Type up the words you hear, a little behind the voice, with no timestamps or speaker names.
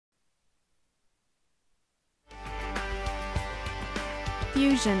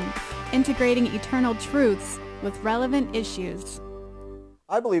Fusion, integrating eternal truths with relevant issues.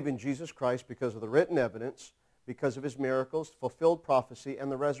 I believe in Jesus Christ because of the written evidence, because of his miracles, fulfilled prophecy, and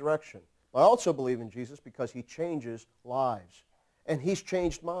the resurrection. I also believe in Jesus because he changes lives. And he's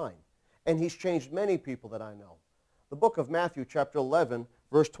changed mine. And he's changed many people that I know. The book of Matthew, chapter 11,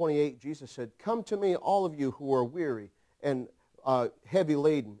 verse 28, Jesus said, "Come to me, all of you who are weary and heavy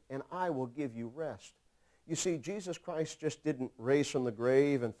laden, and I will give you rest." You see, Jesus Christ just didn't raise from the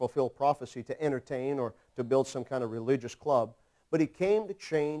grave and fulfill prophecy to entertain or to build some kind of religious club, but he came to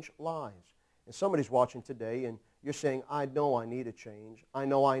change lives. And somebody's watching today, and you're saying, "I know I need a change. I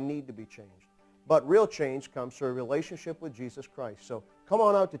know I need to be changed." But real change comes through a relationship with Jesus Christ. So come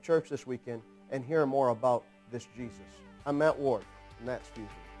on out to church this weekend and hear more about this Jesus. I'm Matt Ward, and that's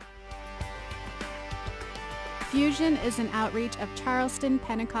Fusion. Fusion is an outreach of Charleston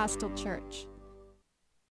Pentecostal Church.